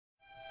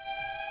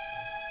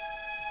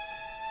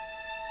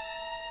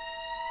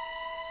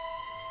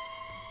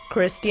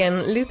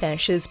Cristian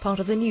Lupes is part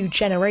of the new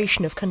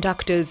generation of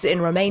conductors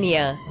in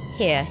Romania,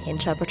 here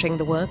interpreting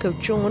the work of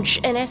George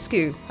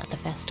Enescu at the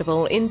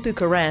festival in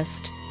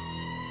Bucharest.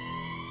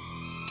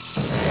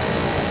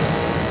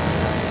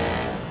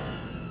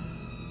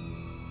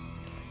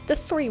 The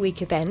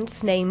three-week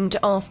event's named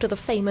after the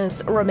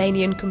famous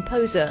Romanian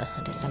composer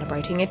and is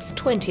celebrating its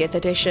 20th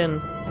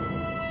edition.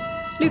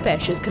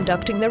 Lupes is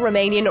conducting the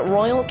Romanian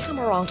Royal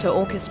Camerata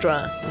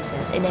Orchestra. He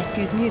says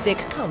Enescu's music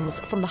comes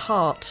from the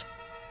heart.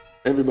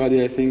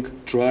 Everybody, I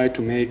think, tried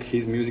to make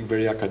his music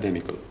very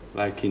academical,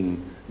 like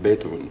in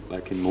Beethoven,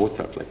 like in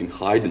Mozart, like in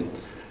Haydn.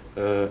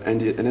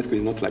 And Enescu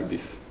is not like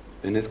this.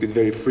 Enescu is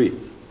very free.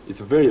 It's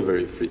very,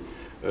 very free.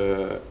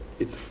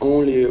 It's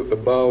only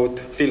about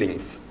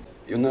feelings.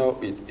 You know,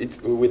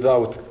 it's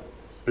without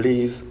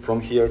please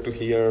from here to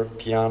here,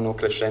 piano,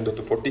 crescendo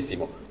to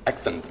fortissimo,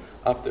 accent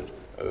after,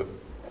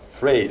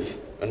 phrase,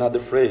 another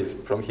phrase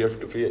from here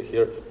to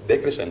here,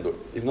 decrescendo.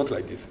 It's not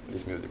like this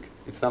music.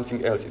 It's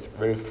something else. It's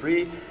very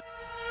free.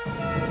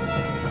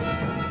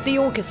 The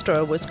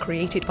orchestra was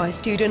created by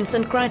students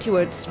and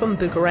graduates from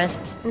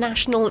Bucharest's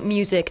National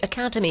Music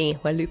Academy,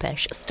 where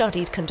Lupes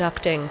studied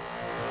conducting.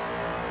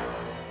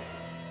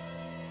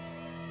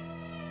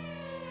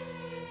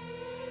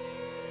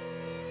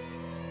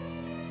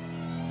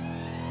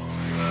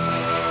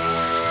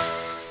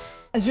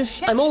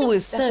 I'm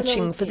always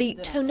searching for the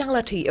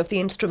tonality of the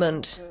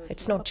instrument.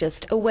 It's not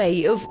just a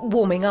way of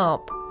warming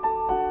up.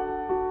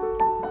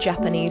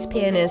 Japanese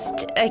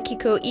pianist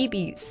Akiko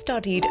Ibi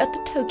studied at the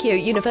Tokyo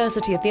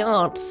University of the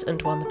Arts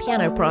and won the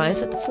piano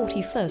prize at the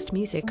 41st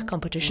music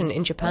competition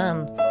in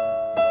Japan.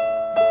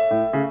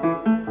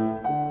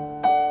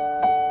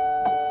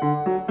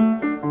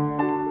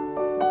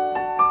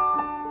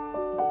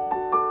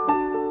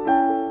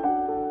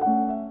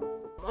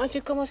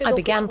 I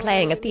began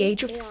playing at the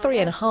age of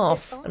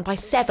 3.5, and by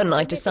 7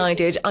 I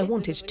decided I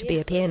wanted to be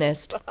a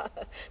pianist.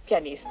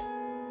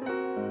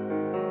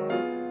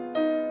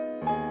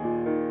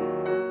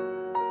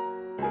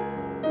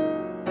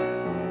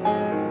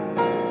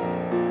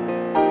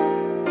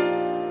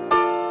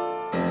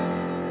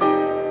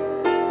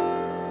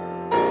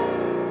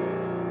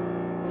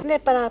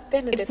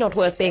 It's not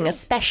worth being a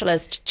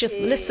specialist, just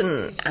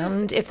listen,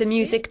 and if the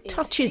music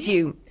touches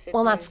you,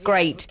 well, that's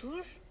great.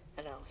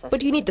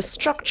 But you need the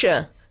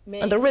structure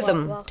and the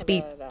rhythm to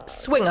be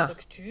swinger.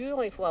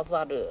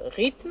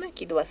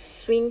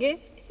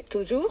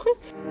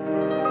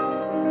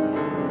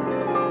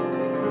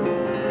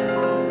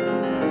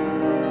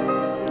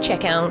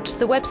 Check out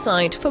the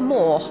website for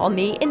more on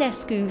the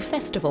Enescu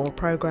Festival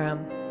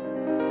program.